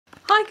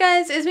Hi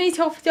guys, it's me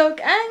Toffee Dog,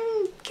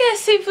 and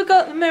guess who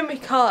forgot the memory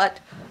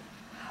card?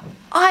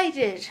 I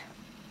did.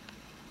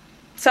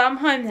 So I'm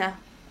home now.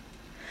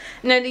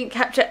 And I didn't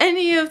capture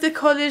any of the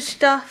college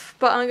stuff,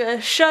 but I'm going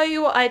to show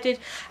you what I did.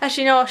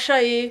 Actually no, I'll show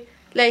you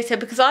later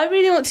because I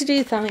really want to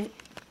do something.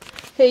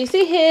 So you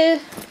see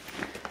here,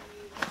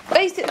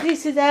 basically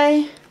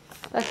today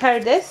I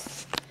carried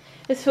this.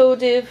 It's filled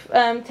with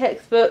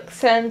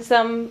textbooks and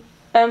some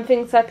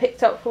things I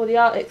picked up for the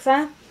art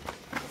exam.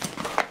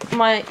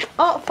 My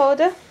art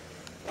folder,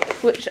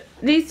 which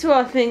these two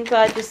are things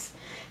I just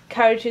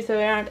carried with me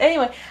around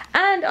anyway,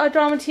 and our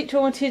drama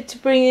teacher wanted to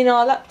bring in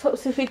our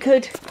laptops if we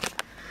could,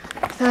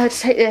 so I had to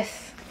take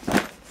this.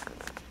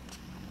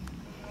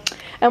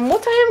 And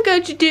what I am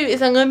going to do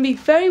is I'm going to be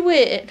very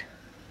weird.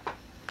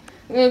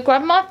 I'm going to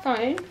grab my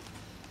phone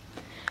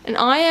and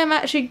I am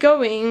actually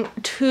going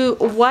to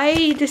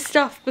weigh the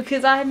stuff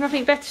because I have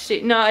nothing better to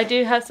do. No, I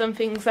do have some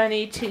things I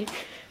need to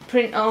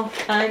print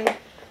off and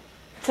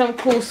some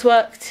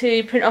coursework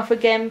to print off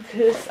again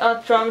because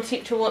our drama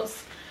teacher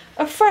wants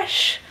a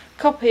fresh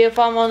copy of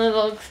our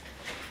monologues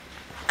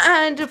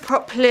and a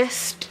prop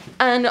list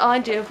and an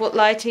idea of what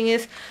lighting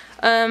is.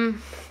 But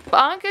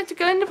I'm going to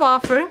go in the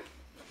bathroom,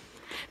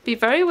 be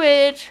very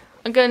weird.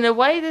 I'm going to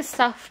weigh this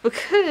stuff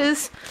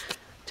because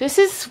this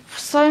is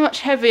so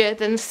much heavier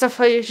than the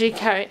stuff I usually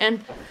carry,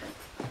 and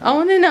I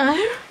want to know.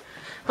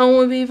 I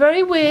want to be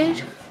very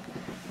weird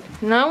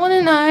and I want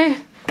to know.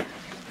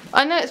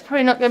 I know it's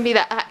probably not going to be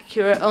that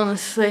accurate,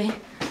 honestly,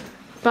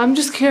 but I'm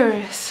just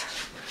curious.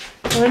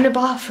 We're in the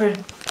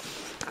bathroom.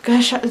 I'm going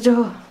to shut the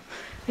door.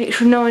 Make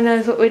sure no one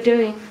knows what we're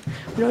doing.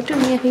 We're not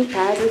doing anything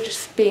bad, we're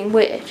just being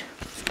weird.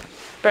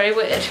 Very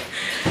weird.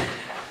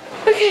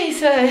 Okay,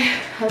 so,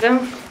 hold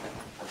on.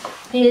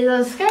 Here's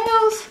our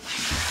scales.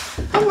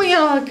 And we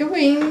are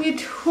going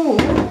to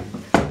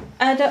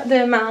add up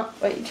the amount.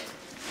 Wait.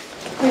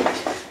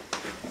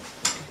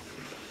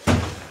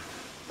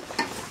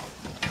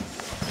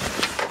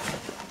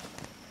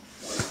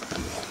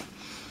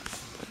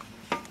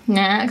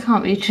 Nah, that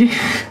can't be true.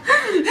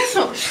 That's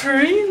not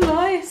true.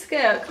 Light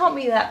scale. It can't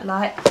be that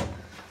light.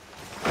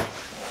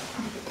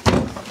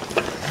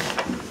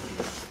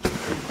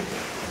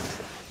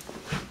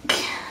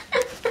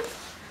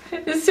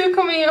 It's still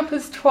coming up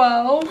as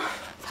 12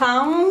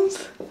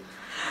 pounds.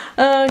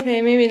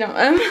 Okay, maybe not.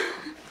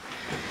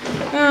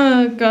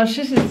 Oh gosh,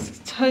 this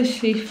is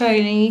totally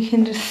failing. You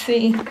can just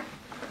see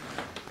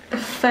the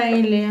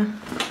failure.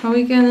 Are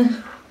we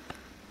gonna?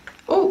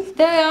 Oh,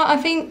 there we are. I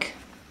think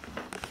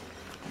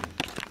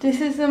this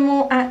is the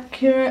more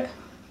accurate.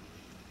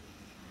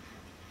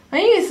 I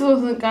knew this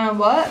wasn't going to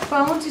work, but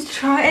I wanted to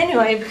try it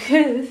anyway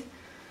because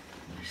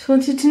I just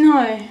wanted to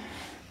know.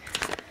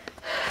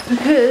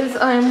 Because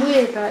I am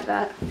weird like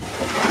that.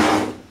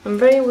 I'm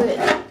very weird.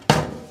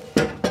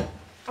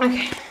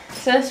 Okay,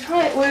 so let's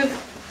try it with.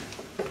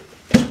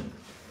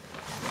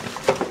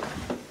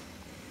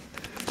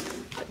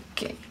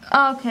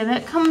 Okay,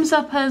 that comes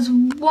up as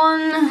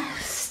 1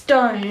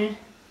 stone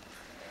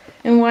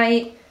in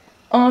weight.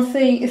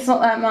 Honestly, it's not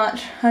that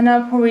much. I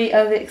know I'm probably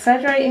over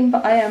exaggerating,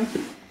 but I am.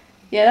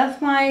 Yeah,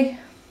 that's my.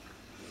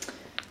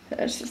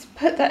 Let's just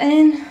put that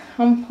in.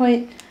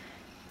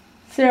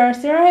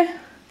 1.00.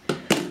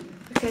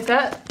 Okay,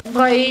 that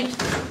weighed.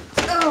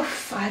 Oh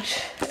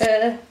fudge.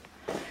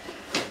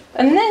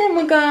 And then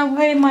we're going to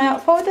weigh my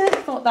art folder.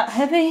 It's not that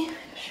heavy.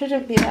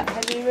 Shouldn't be that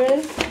heavy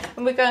really.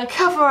 And we're going to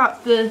cover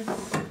up the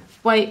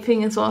weight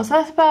thing as well. So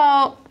that's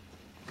about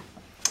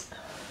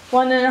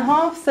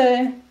 1.5.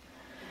 So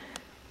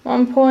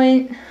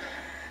 1.50.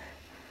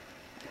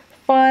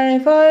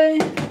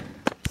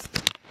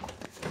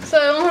 So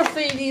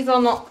honestly these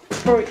are not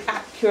very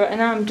accurate and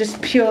I'm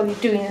just purely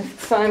doing this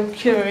because I'm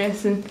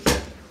curious and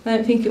I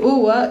don't think it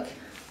will work.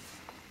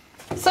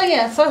 So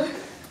yeah, so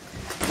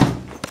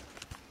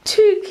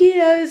 2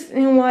 kilos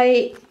in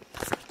weight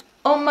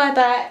on my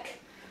back,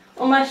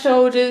 on my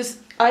shoulders.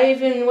 I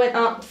even went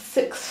up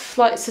 6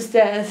 flights of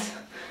stairs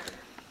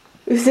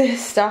with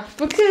this stuff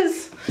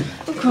because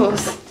of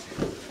course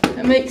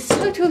it makes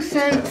total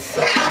sense.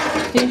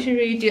 You should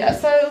really do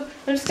that. So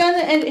I'm just going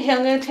to end it here.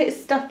 I'm going to take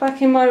stuff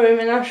back in my room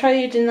and I'll show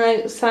you the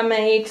notes I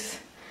made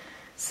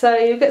so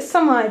you'll get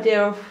some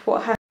idea of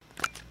what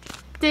happened.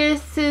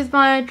 This is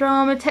my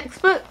drama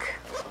textbook.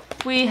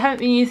 We haven't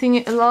been using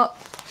it a lot,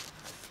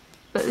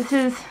 but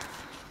there's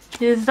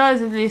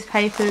loads of loose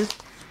papers.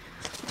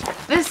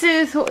 This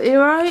is what we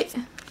wrote,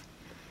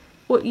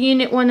 what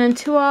unit 1 and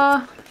 2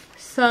 are.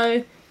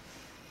 So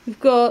we've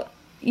got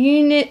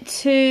Unit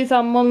 2's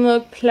our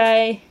monologue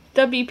play,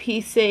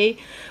 WPC,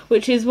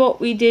 which is what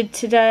we did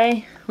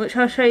today, which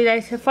I'll show you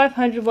later,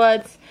 500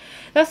 words.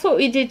 That's what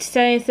we did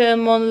today instead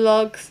of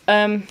monologues.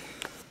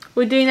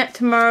 We're doing that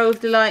tomorrow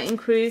with the lighting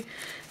crew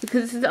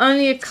because it's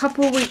only a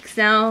couple of weeks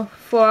now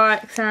for our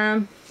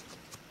exam.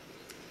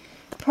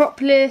 Prop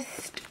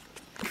list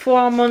for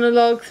our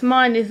monologues.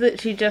 Mine is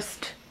literally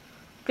just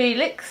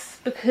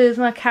Felix because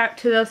my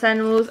character loves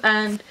animals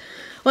and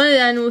one of the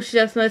animals she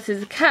loves most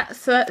is a cat,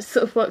 so that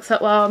sort of works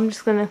out well. I'm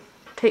just going to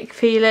take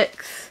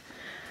Felix.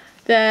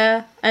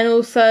 there, and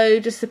also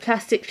just a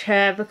plastic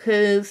chair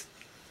because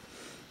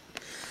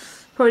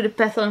probably the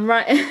best one,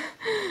 right?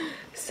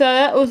 So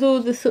that was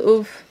all the sort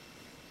of,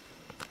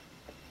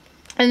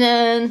 and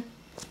then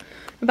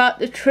about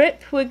the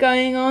trip we're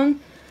going on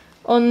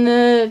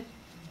the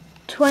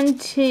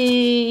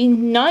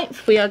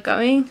 29th we are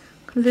going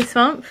this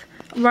month,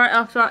 right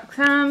after our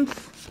exams.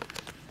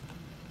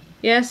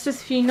 Yes,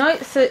 just a few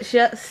nights. So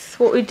that's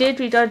what we did.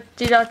 We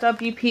did our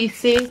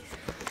WPC.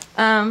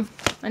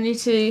 I need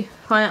to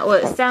find out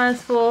what it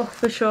stands for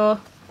sure.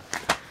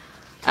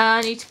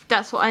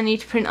 That's what I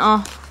need to print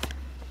off.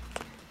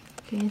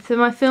 Okay, so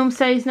my film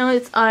studies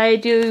notes, I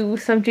do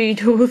some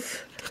doodles.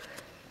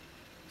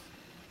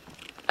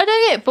 I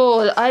don't get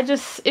bored.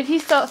 If he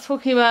starts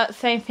talking about the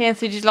same thing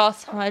as we did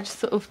last time, I just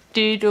sort of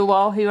doodle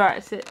while he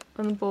writes it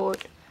on the board.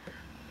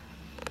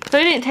 So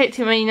I didn't take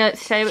too many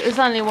notes today, but it was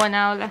only a 1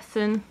 hour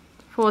lesson,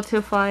 4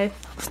 till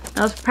 5.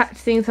 I was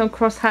practicing some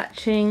cross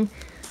hatching.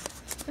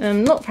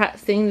 Not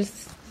practicing,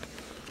 just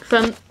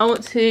some. I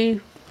want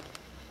to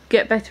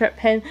get better at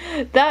pen.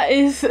 That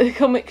is a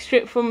comic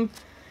strip from.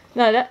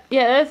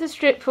 That's a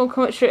strip from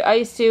comic strip I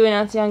used to do when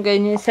I was younger,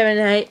 in year 7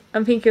 and 8.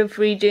 I'm thinking of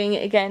redoing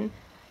it again.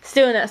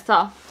 Still in that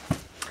stuff.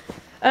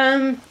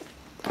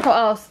 What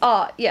else?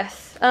 Art,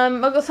 yes.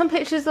 I've got some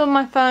pictures on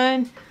my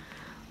phone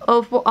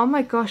of what. Oh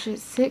my gosh,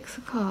 it's 6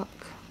 o'clock.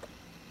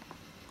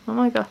 Oh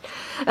my god.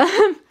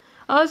 I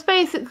was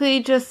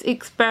basically just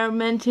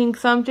experimenting,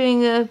 so I'm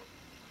doing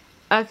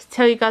I can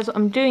tell you guys what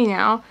I'm doing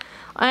now.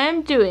 I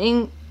am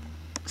doing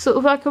sort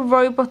of like a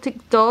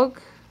robotic dog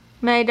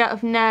made out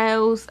of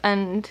nails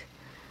and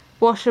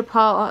washer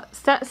parts.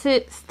 That's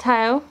its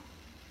tail.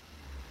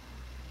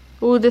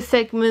 All the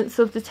segments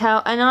of the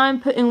tail, and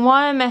I'm putting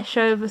wire mesh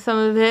over some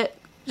of it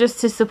just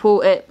to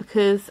support it,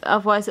 because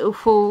otherwise it will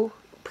fall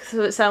because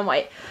of its own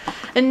weight.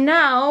 And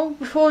now,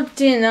 before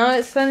dinner,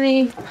 it's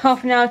only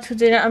half an hour till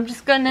dinner, I'm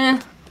just gonna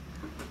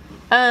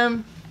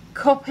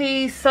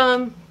copy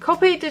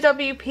the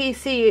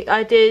WPC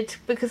I did,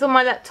 because on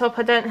my laptop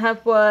I don't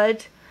have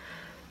Word,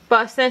 but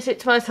I sent it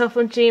to myself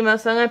on Gmail,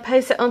 so I'm going to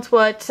paste it onto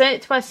Word, send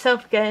it to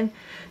myself again,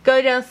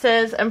 go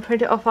downstairs and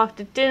print it off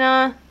after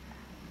dinner.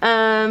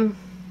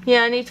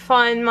 Yeah, I need to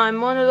find my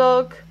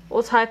monologue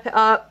or type it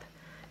up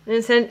and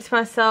then send it to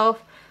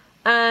myself,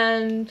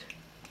 and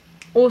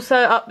also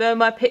upload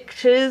my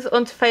pictures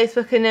onto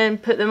Facebook and then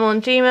put them on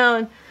Gmail.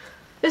 And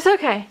it's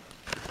okay.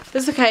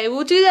 It's okay.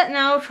 We'll do that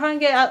now. We'll try and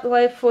get it out of the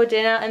way before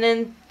dinner, and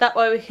then that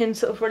way we can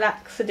sort of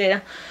relax for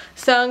dinner.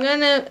 So I'm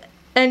going to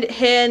end it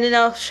here, and then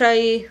I'll show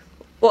you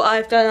what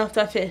I've done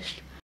after I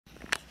finished.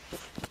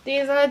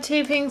 These are the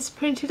 2 things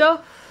printed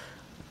off.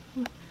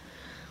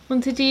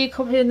 Want to do a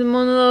copy of the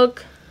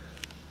monologue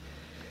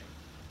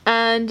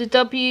and the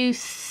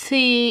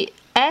WCF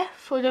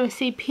or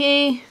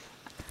WCP,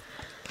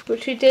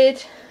 which we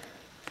did,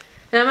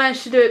 and I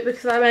managed to do it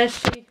because I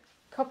managed to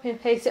copy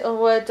and paste it on a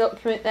Word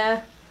document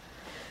there.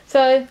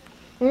 So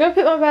I'm going to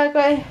put my bag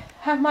away,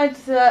 have my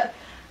dessert,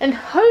 and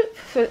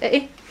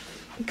hopefully,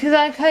 because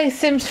I play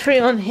Sims 3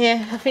 on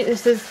here, I think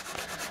this is...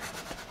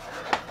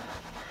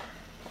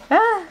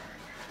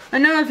 I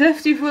know I've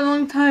left you for a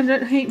long time,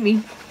 don't hate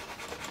me.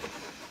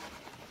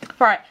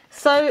 Right,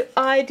 so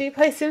I do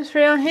play Sims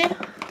 3 on here,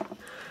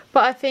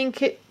 but I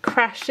think it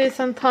crashes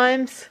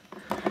sometimes,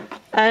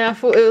 and I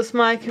thought it was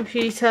my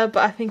computer,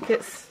 but I think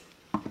it's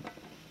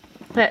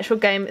the actual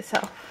game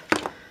itself,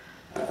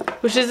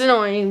 which is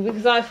annoying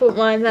because I thought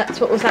my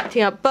laptop was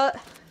acting up. But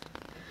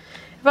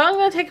if I'm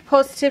going to take a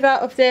positive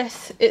out of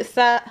this, it's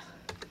that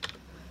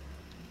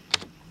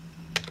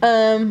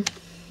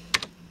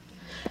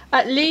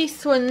at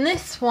least when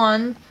this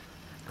one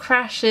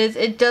crashes,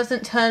 it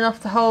doesn't turn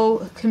off the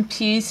whole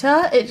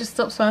computer, it just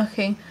stops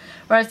working.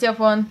 Whereas the other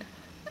one,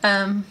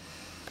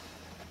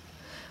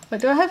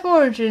 wait, do I have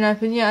Origin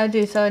open? Yeah, I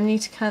do, so I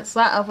need to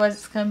cancel that, otherwise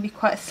it's going to be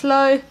quite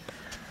slow.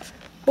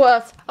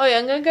 What else? Oh yeah,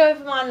 I'm going to go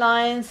over my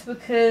lines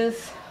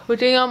because we're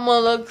doing our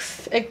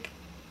monologues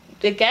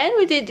again.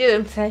 We didn't do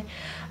them today.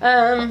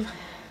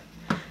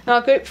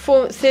 Our group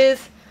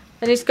performances,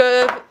 I need to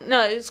go over,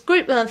 no, it's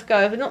group lines to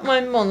go over, not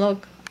my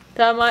monologue.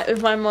 That I might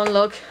with my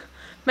monologue.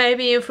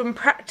 Maybe from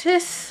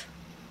practice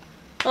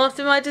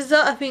after my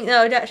dessert. I think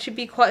that would actually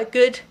be quite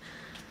good.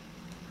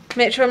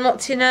 Make sure I'm not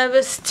too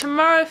nervous.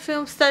 Tomorrow,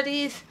 film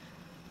studies,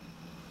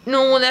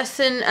 normal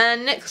lesson,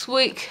 and next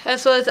week,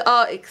 as well as the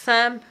art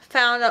exam,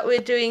 found out we're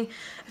doing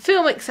a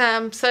film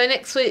exam. So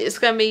next week it's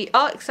going to be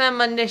art exam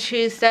Monday,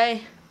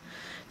 Tuesday,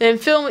 then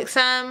film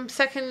exam,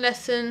 second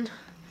lesson.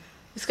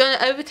 It's going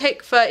to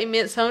overtake 30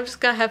 minutes, so I'm just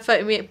going to have a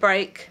 30-minute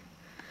break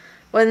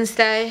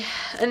Wednesday,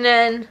 and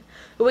then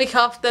the week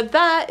after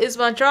that is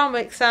my drama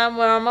exam,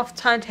 where I'm off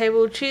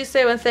timetable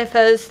Tuesday, Wednesday,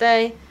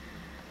 Thursday.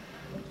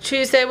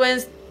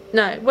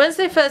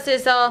 Wednesday,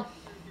 Thursdays are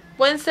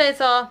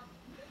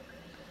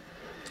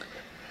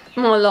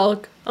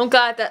monologue. I'm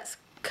glad that's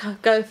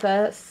go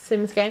first,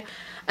 Sims game.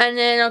 And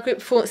then our group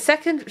performance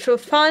second, which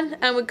was fun,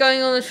 and we're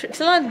going on a trip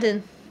to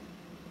London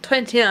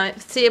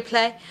 29th, see a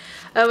play.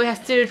 We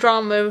have to do a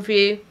drama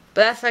review,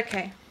 but that's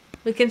okay.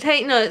 We can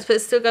take notes, but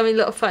it's still going to be a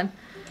lot of fun.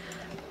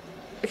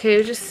 Okay,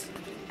 you just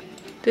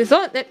does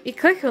not let me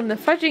click on the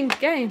fudging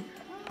game.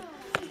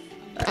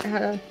 Right,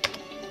 hold on.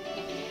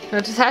 I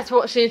just had to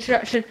watch the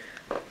introduction.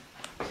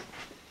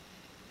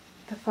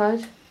 The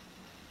fudge.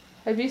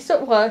 Have you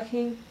stopped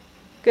working?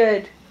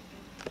 Good.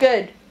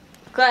 Good.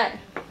 Glad.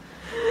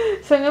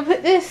 So I'm gonna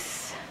put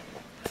this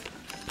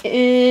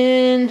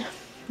in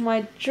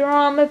my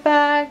drama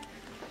bag.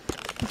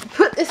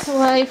 Put this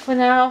away for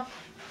now.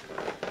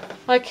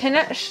 I can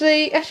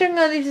actually I'm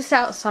gonna leave this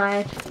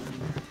outside.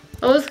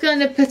 I was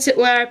gonna put it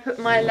where I put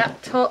my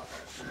laptop,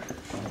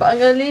 but I'm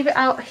gonna leave it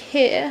out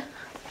here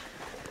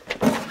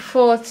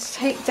to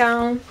take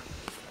down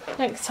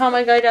next time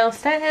I go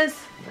downstairs.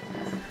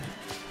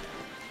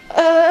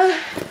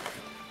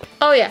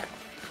 Oh yeah,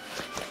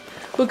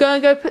 we're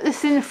gonna go put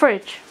this in the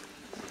fridge.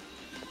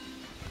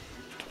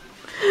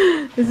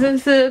 This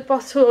is a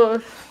bottle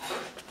of,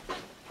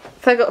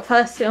 so I got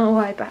thirsty on the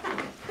way back.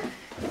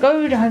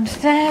 Go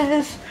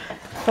downstairs,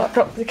 got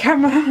drop the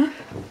camera.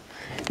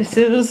 This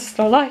is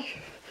the life.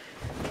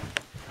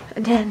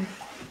 And then,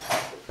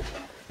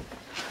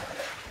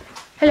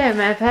 hello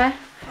Mother.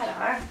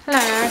 Hello.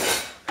 Hello.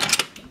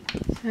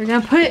 So we're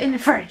gonna put it in the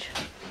fridge.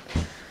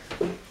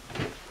 So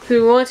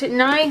we want it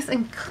nice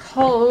and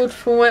cold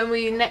for when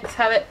we next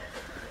have it.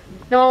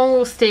 No one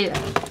will steal it.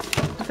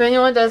 If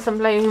anyone does, I'm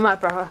blaming my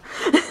brother.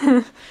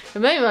 I'm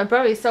blaming my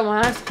brother, he stole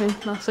my ice cream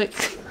last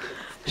week.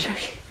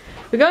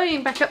 We're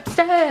going back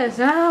upstairs.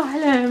 Oh,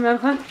 hello,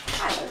 Mother.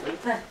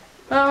 Hello.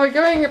 Oh, we're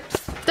going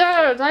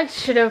upstairs. I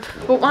should have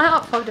brought my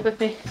art folder with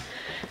me.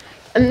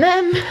 And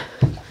then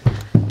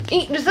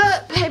eat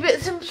dessert, play a bit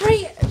of Sims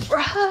 3,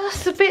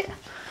 rehearse a bit.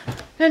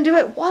 Gonna do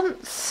it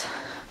once,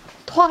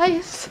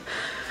 twice,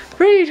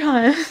 3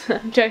 times.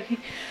 I'm joking.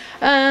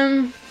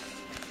 Draw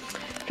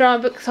my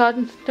books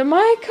hard. Done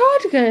my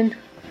cardigan.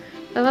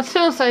 And that's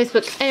still on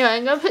Facebook. Anyway,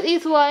 I'm gonna put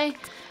these away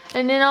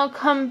and then I'll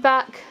come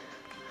back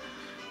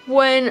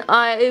when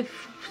I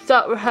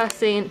start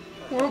rehearsing.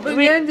 What we're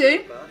gonna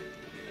do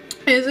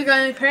is we're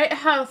going to create a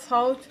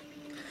household,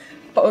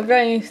 but we're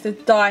going to use the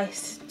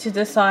dice to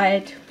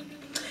decide.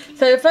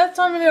 So the first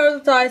time we roll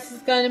the dice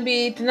is going to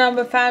be the number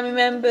of family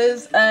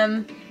members.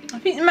 I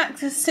think the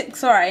max is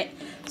 6 or 8.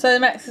 So the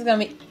max is going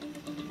to be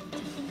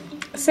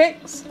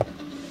 6.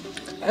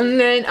 And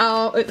then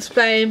I'll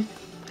explain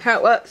how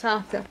it works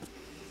after.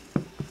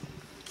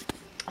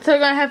 So we're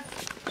going to have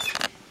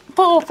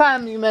 4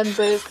 family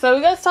members. So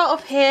we're going to start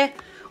off here.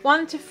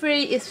 1 to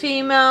 3 is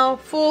female,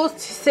 4 to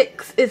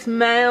 6 is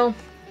male.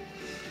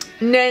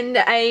 And then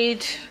the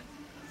age.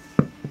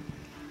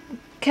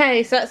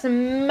 Okay, so that's a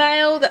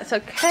male, that's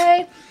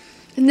okay.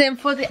 And then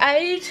for the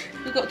age,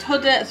 we've got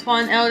toddler, that's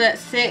 1, elder,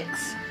 that's 6.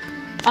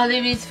 I'll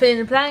leave you to fill in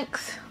the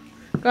blanks.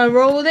 Gonna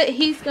roll with it.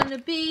 He's gonna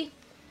be,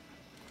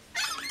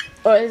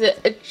 or is it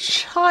a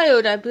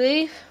child, I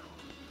believe?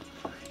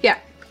 Yeah.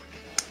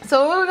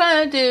 So what we're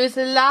gonna do is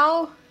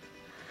allow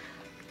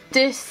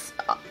this,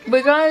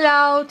 we're gonna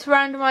allow to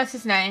randomise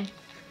his name.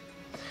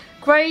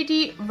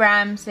 Grady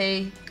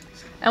Ramsey.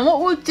 And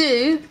what we'll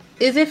do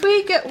is if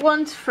we get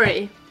 1 to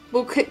 3,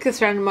 we'll click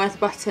this randomise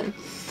button.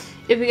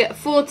 If we get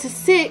 4 to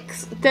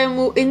 6, then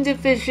we'll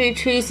individually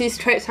choose these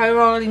traits by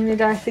rolling the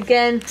dice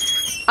again.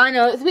 I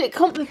know it's a bit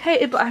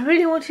complicated, but I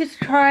really wanted to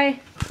try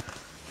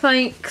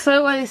something, because I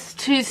always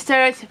choose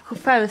stereotypical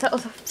families. That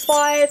was a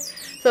 5.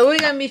 So we're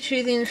going to be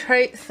choosing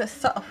traits. Let's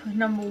start off with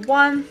number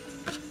 1.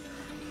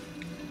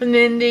 And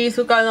then these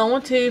will go along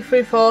 1, 2,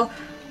 3, 4.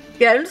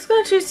 Yeah, I'm just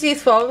going to choose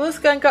these 4. We're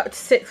just going to go up to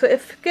 6, but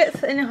if it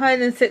gets any higher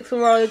than 6,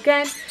 we'll roll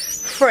again.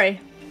 3.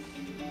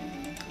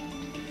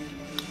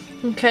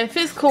 Okay,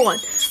 physical 1.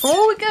 And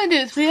what we're going to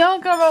do is we are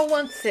going to roll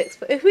 1 to 6,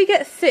 but if we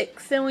get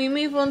 6, then we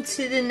move on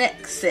to the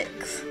next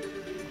 6.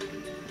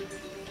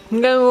 I'm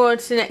going to roll on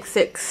to the next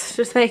 6,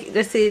 just make it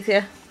this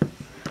easier.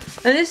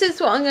 And this is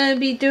what I'm going to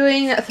be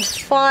doing. That's a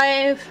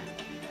 5.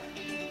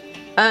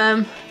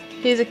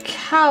 He's a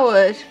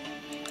coward.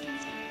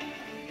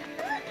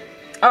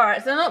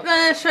 Alright, so I'm not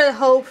going to show the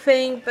whole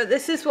thing, but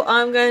this is what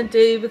I'm going to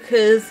do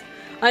because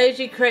I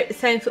usually create the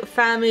same sort of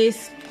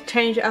families,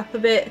 change it up a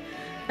bit,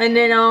 and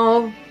then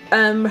I'll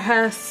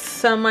rehearse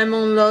some of my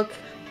monologue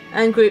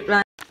and group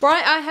line.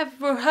 Right, I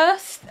have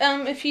rehearsed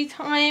a few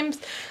times,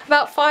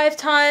 about 5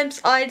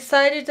 times. I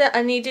decided that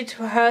I needed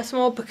to rehearse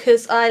more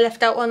because I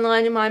left out one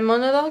line in my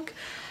monologue.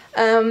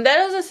 That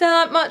doesn't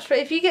sound like much, but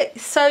if you get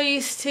so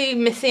used to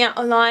missing out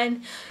a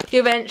line,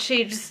 you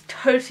eventually just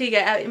totally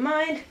get out of your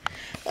mind.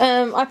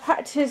 I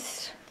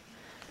practiced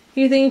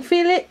using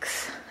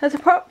Felix as a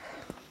prop.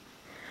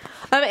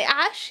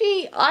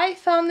 Actually, I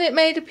found it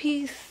made a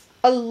piece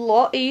a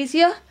lot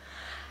easier,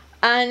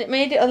 and it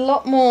made it a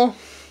lot more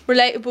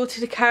relatable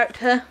to the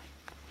character.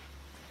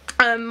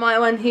 My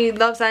one, he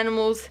loves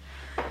animals,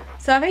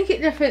 so I think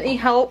it definitely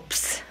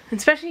helps,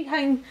 especially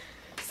having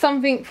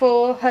something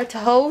for her to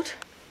hold.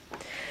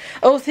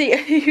 Also,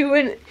 you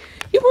wouldn't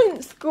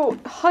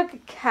hug a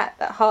cat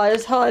that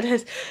hard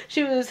as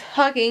she was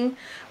hugging.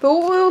 But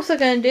what we're also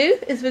going to do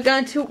is we're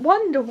going to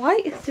wonder,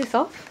 why is this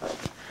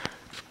off?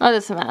 Oh, it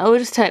doesn't matter, we'll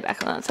just turn it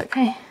back on, that's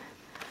okay.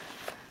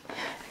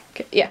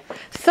 Yeah,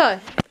 so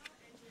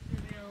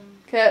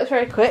Okay, that was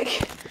very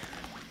quick.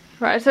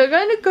 Right, so we're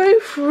going to go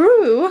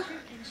through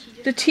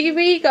the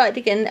TV guide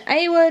again. The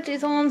A Word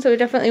is on, so we're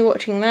definitely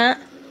watching that.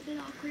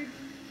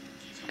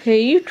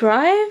 Okay, You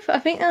Drive? I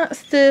think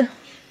that's the...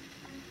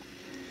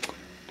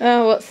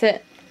 Oh, what's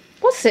it?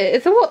 What's it?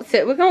 It's a what's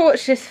it? We're going to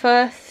watch this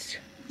first.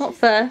 Not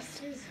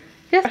first.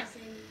 Yeah.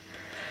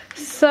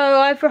 So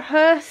I've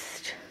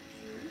rehearsed...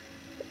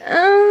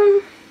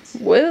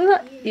 Will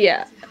that?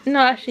 Yeah. No,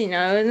 actually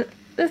no.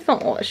 Let's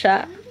not watch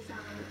that.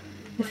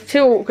 It's too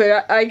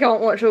awkward. I can't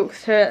watch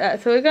orchestra like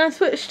that. So we're going to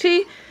switch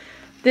to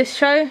this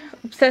show,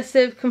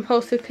 Obsessive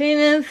Compulsive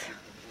Cleaners.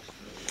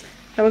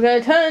 And we're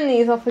going to turn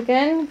these off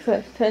again, because I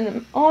have to turn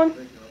them on. And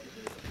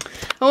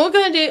what we're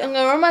going to do, I'm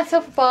going to run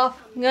myself a bath.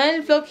 I'm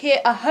going to vlog here.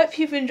 I hope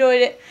you've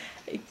enjoyed it.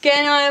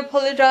 Again, I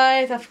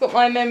apologise. I forgot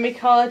my memory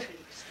card.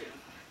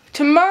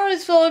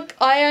 Tomorrow's vlog,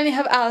 I only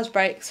have hours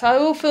break. So I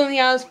will film the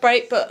hours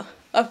break, but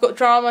I've got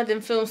drama, then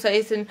film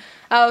season,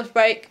 hours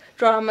break,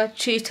 drama,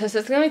 tutor. So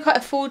it's going to be quite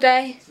a full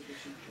day.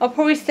 I'll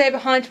probably stay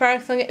behind tomorrow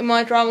because I'm getting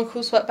my drama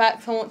coursework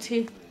back, so I want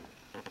to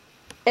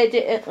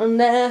edit it on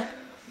there.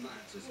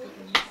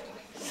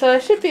 So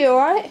it should be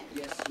alright.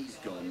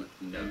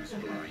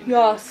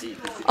 Yes.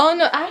 Oh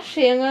no,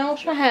 actually I'm going to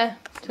wash my hair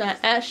tonight.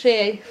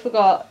 Actually, I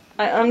forgot.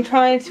 I'm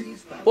trying to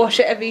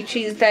wash it every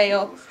Tuesday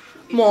or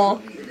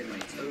more.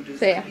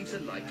 So yeah,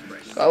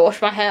 gotta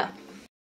wash my hair.